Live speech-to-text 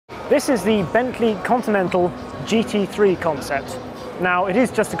This is the Bentley Continental GT3 concept. Now, it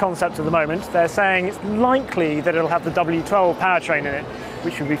is just a concept at the moment. They're saying it's likely that it'll have the W12 powertrain in it,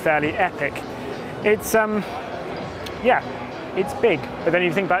 which would be fairly epic. It's, yeah, it's big. But then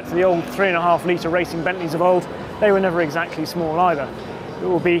you think back to the old 3.5 litre racing Bentleys of old, they were never exactly small either. It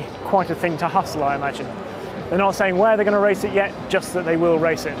will be quite a thing to hustle, I imagine. They're not saying where they're going to race it yet, just that they will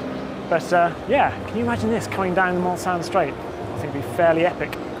race it. But yeah, can you imagine this coming down the Mulsanne Straight? I think it'd be fairly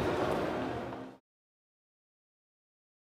epic.